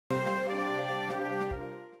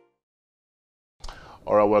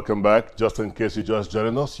All right, welcome back. Just in case you just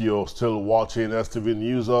joined us, you're still watching STV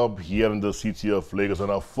News Hub here in the city of Lagos, and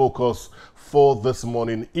our focus for this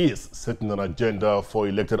morning is setting an agenda for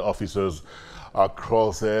elected officers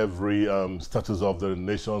across every status of the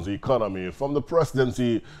nation's economy, from the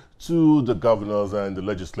presidency to the governors and the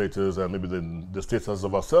legislators and maybe the state houses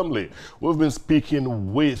of assembly. We've been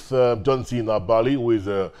speaking with Johnson Abali, who is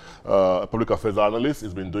a public affairs analyst.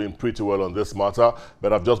 He's been doing pretty well on this matter,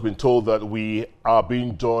 but I've just been told that we are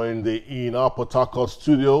being joined in our Port Harcourt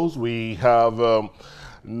studios. We have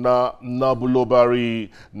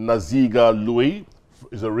Nabulobari Naziga Louis,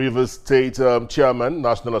 is a Rivers State chairman,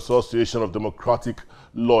 National Association of Democratic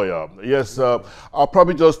Lawyer. Yes, I'll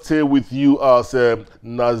probably just stay with you as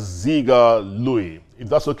Naziga Louis, if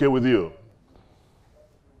that's okay with you.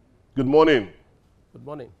 Good morning. Good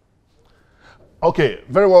morning. Okay,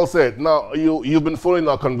 very well said. Now, you've been following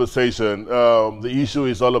our conversation. The issue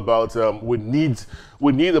is all about we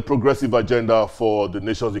need a progressive agenda for the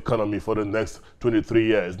nation's economy for the next 23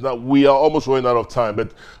 years. Now, we are almost running out of time,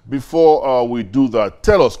 but before we do that,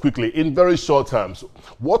 tell us quickly, in very short terms,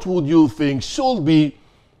 what would you think should be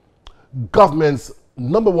government's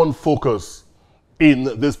 #1 focus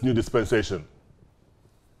in this new dispensation?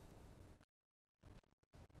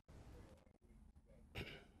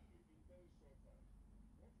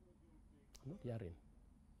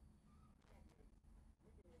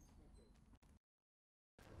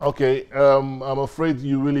 Okay, I'm afraid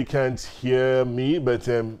you really can't hear me, but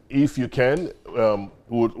if you can,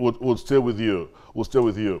 we'll stay with you. We'll stay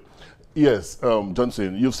with you. Yes,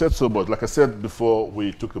 Johnson, you've said so much. Like I said before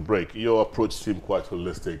we took a break, your approach seemed quite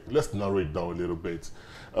holistic. Let's narrow it down a little bit.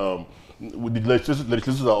 The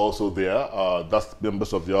legislators are also there. That's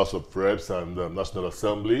members of the House of Reps and the National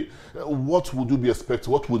Assembly. What would you be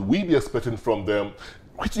expecting? What would we be expecting from them?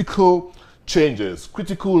 Critical changes,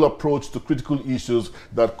 critical approach to critical issues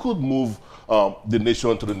that could move the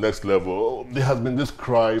nation to the next level. There has been this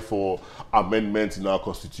cry for amendments in our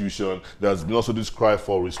constitution. There's been also this cry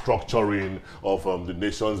for restructuring of the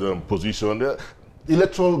nation's position. The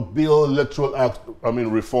electoral bill, electoral act,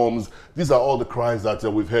 reforms, these are all the cries that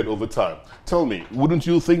we've heard over time. Tell me, wouldn't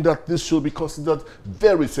you think that this should be considered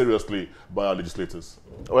very seriously by our legislators?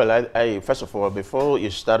 Well, I first of all, before you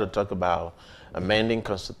start to talk about amending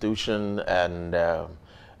constitution and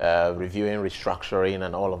reviewing restructuring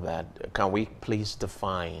and all of that, can we please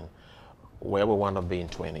define where we want to be in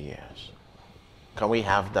 20 years? Can we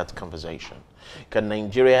have that conversation? Can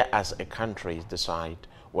Nigeria as a country decide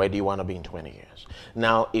where do you want to be in 20 years?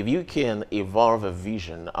 Now, if you can evolve a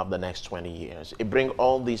vision of the next 20 years, it brings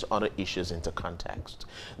all these other issues into context,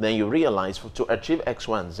 then you realize to achieve X,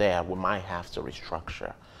 Y, and Z, we might have to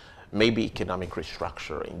restructure. Maybe economic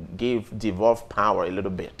restructuring, devolve power a little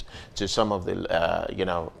bit to some of the,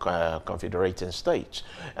 confederating states.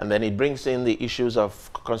 And then it brings in the issues of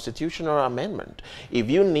constitutional amendment. If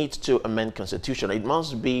you need to amend constitution, it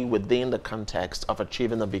must be within the context of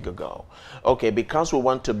achieving a bigger goal. Okay, because we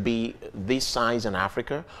want to be this size in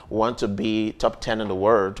Africa, we want to be top 10 in the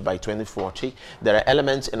world by 2040, there are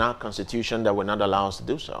elements in our constitution that will not allow us to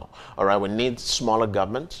do so. All right, we need smaller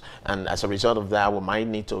governments, and as a result of that, we might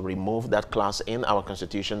need to remove that clause in our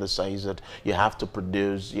constitution that says that you have to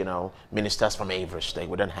produce, ministers from every state.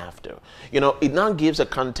 We don't have to. It now gives a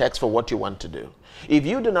context for what you want to do. If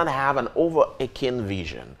you do not have an overarching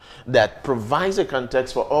vision that provides a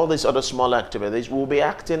context for all these other small activities, we'll be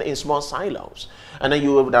acting in small silos. And then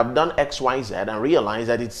you would have done X, Y, Z and realize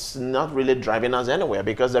that it's not really driving us anywhere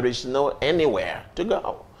because there is no anywhere to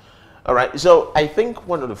go. All right, so I think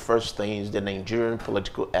one of the first things the Nigerian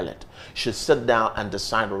political elite should sit down and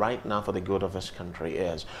decide right now for the good of this country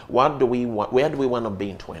is, what do we want, where do we want to be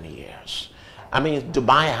in 20 years? I mean,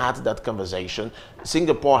 Dubai had that conversation,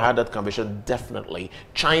 Singapore had that conversation, definitely.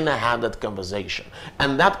 China had that conversation.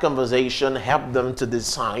 And that conversation helped them to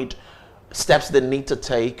decide steps they need to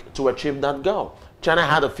take to achieve that goal. China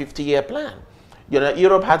had a 50-year plan.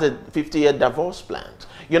 Europe had a 50-year divorce plan.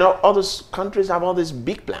 Other countries have all these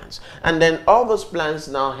big plans. And then all those plans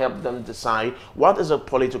now help them decide what is a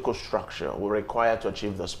political structure we require to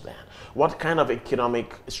achieve this plan. What kind of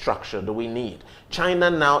economic structure do we need? China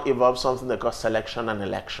now evolved something they call selection and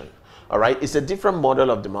election. All right, it's a different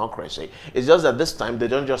model of democracy. It's just that this time they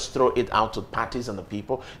don't just throw it out to parties and the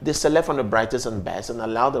people. They select from the brightest and best and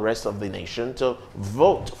allow the rest of the nation to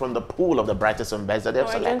vote from the pool of the brightest and best that they've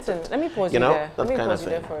selected. Jensen, let me pause you there. Let me pause you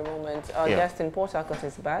there for a moment. Our guest in Port Harcourt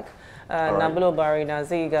is back. Nabulobari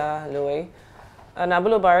Naziga Louis.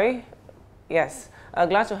 Nabulobari, yes.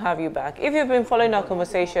 Glad to have you back. If you've been following our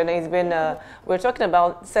conversation, it's been we're talking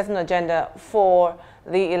about setting agenda for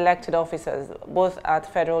the elected officers, both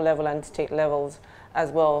at federal level and state levels.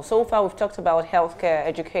 as well. So far, we've talked about healthcare,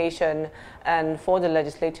 education, and for the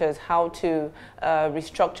legislators, how to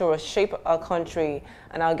restructure or shape our country.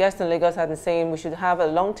 And our guest in Lagos has been saying we should have a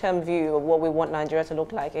long-term view of what we want Nigeria to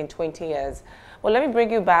look like in 20 years. Well, let me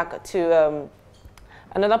bring you back to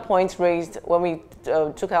another point raised when we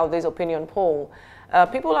took out this opinion poll.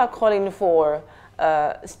 People are calling for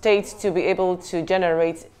states to be able to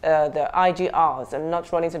generate the IGRs and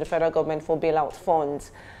not running to the federal government for bailout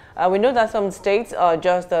funds. We know that some states are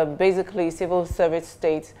just basically civil service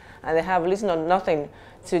states and they have little or nothing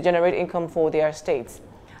to generate income for their states.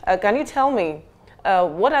 Can you tell me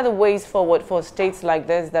what are the ways forward for states like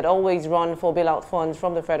this that always run for bailout funds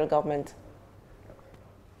from the federal government?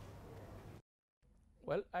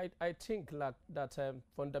 Well, I think like that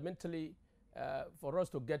fundamentally for us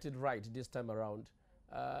to get it right this time around,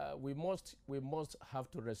 we must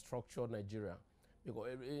have to restructure Nigeria. Because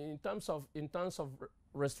in terms of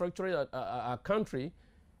restructuring our country,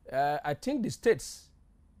 I think the states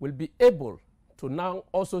will be able to now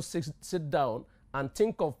also sit down and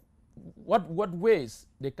think of what ways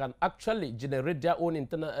they can actually generate their own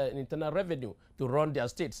internal revenue to run their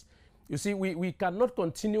states. You see, we cannot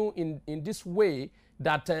continue in this way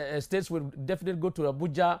that states will definitely go to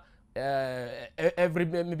Abuja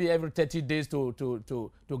maybe every 30 days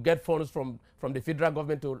to get funds from the federal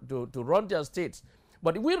government to run their states.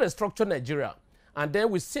 But if we restructure Nigeria and then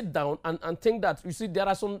we sit down and think that, you see, there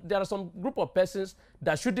are some group of persons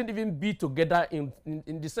that shouldn't even be together in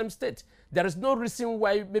the same state. There is no reason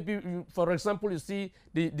why maybe, for example, you see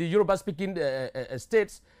the Yoruba-speaking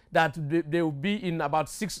states that they will be in about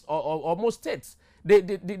 6 or more states.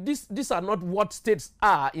 These are not what states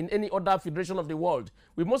are in any other federation of the world.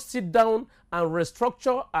 We must sit down and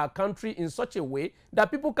restructure our country in such a way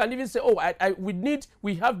that people can even say, oh,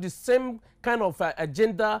 we have the same kind of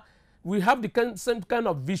agenda, we have the same kind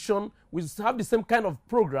of vision, we have the same kind of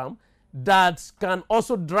program that can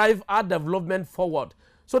also drive our development forward.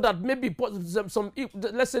 So that maybe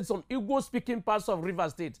let's say some Igbo-speaking parts of River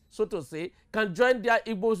State, so to say, can join their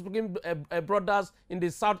Igbo-speaking brothers in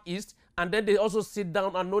the southeast, and then they also sit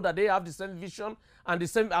down and know that they have the same vision and the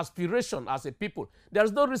same aspiration as a people.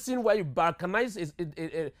 There's no reason why you balkanize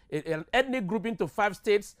an ethnic group into 5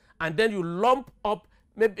 states, and then you lump up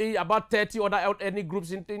maybe about 30 other ethnic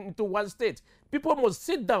groups into one state. People must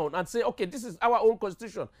sit down and say, okay, this is our own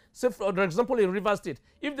constitution. Say, for example, in River State,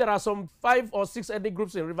 if there are some 5 or 6 ethnic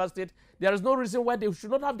groups in River State, there is no reason why they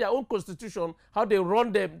should not have their own constitution, how they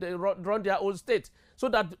run run their own state, so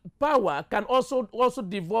that power can also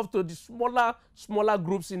devolve to the smaller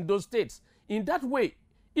groups in those states. In that way,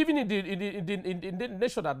 even in the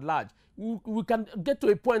nation at large, we can get to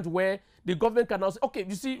a point where the government can also, okay,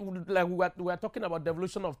 you see, like we are talking about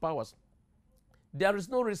devolution of powers. There is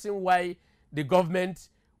no reason why the government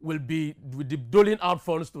will be doling out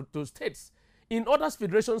funds to states. In other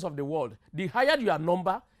federations of the world, the higher your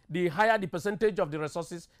number, the higher the percentage of the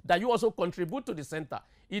resources that you also contribute to the center.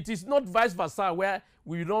 It is not vice versa, where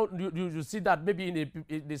you see that maybe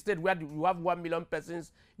in the state where you have 1 million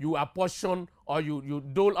persons, you apportion or you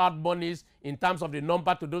dole out monies in terms of the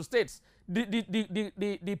number to those states.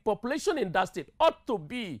 The population in that state ought to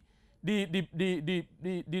be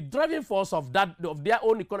the driving force of their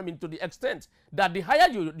own economy, to the extent that the higher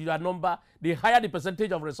your number, the higher the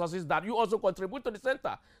percentage of resources that you also contribute to the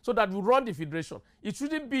center, so that we run the federation. It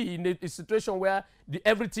shouldn't be in a situation where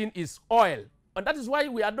everything is oil, and that is why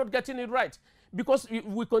we are not getting it right. Because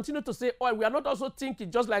we continue to say oil, we are not also thinking,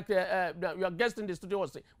 just like your guest in the studio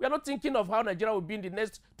was saying, we are not thinking of how Nigeria will be in the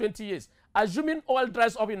next 20 years. Assuming oil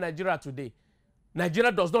dries up in Nigeria today,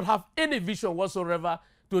 Nigeria does not have any vision whatsoever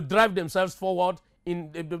to drive themselves forward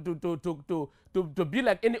to be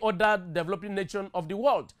like any other developing nation of the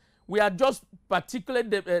world. We are just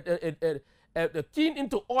particularly keen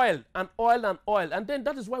into oil, and then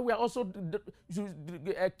that is why we are also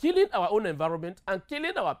killing our own environment and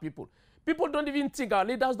killing our people. People don't even think, our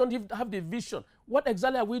leaders don't even have the vision. What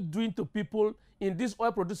exactly are we doing to people in these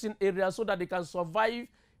oil-producing areas so that they can survive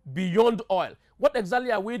beyond oil? What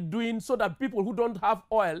exactly are we doing so that people who don't have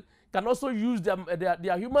oil can also use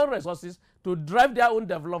their human resources to drive their own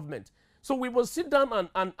development? So we must sit down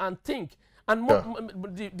and think. And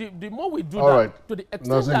the more we do that, to the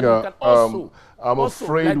extent that we can also... I'm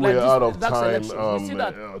afraid we're out of time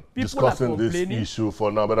discussing this issue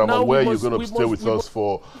for now, but I'm aware you're going to stay with us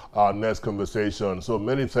for our next conversation. So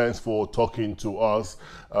many thanks for talking to us.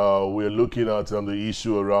 We're looking at the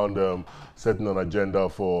issue around setting an agenda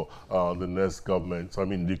for the next government, I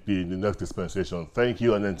mean the next dispensation. Thank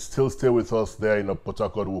you, and then still stay with us there in Port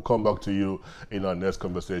Harcourt. We'll come back to you in our next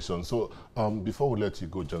conversation. So before we let you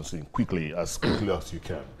go, Johnson, quickly, as quickly as you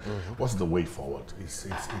can. What's the way forward?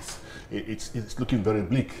 It's looking very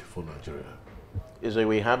bleak for Nigeria. Is that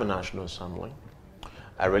we have a National Assembly.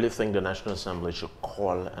 I really think the National Assembly should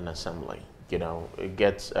call an assembly. You know, it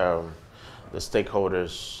gets the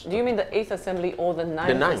stakeholders. Do you mean the 8th Assembly or the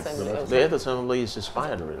 9th, Assembly? The 8th Assembly is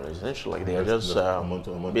expired, really, essentially. They are just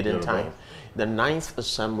bidding time. The 9th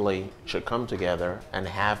Assembly should come together and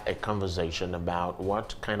have a conversation about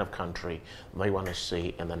what kind of country they want to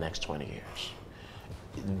see in the next 20 years.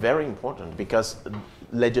 Very important, because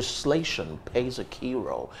legislation plays a key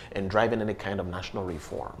role in driving any kind of national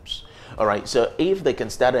reforms. All right, so if they can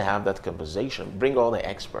start to have that conversation, bring all the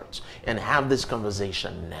experts and have this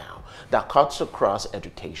conversation now that cuts across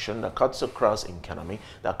education, that cuts across economy,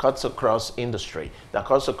 that cuts across industry, that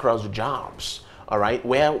cuts across jobs. All right,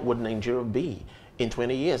 where would Nigeria be in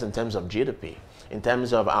 20 years in terms of GDP? In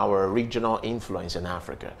terms of our regional influence in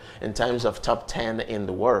Africa, in terms of top 10 in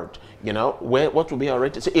the world, you know, what will be our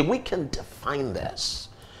rating? So if we can define this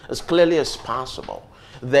as clearly as possible,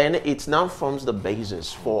 then it now forms the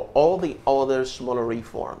basis for all the other smaller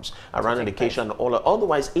reforms around education and all.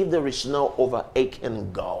 Otherwise, if there is no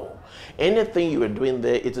overarching goal, anything you are doing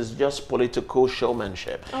there, it is just political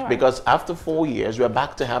showmanship. Because after 4 years, we are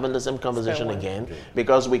back to having the same conversation again,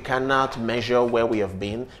 because we cannot measure where we have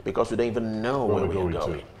been, because we don't even know where we are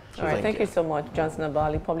going. All right, thank you so much, Johnson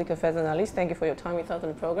Abali, Public Affairs Analyst. Thank you for your time with us on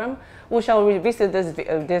the program. We shall revisit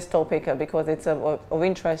this topic because it's of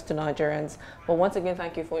interest to Nigerians. But once again,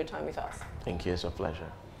 thank you for your time with us. Thank you, it's a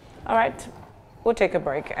pleasure. All right, we'll take a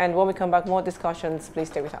break. And when we come back, more discussions. Please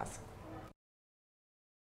stay with us.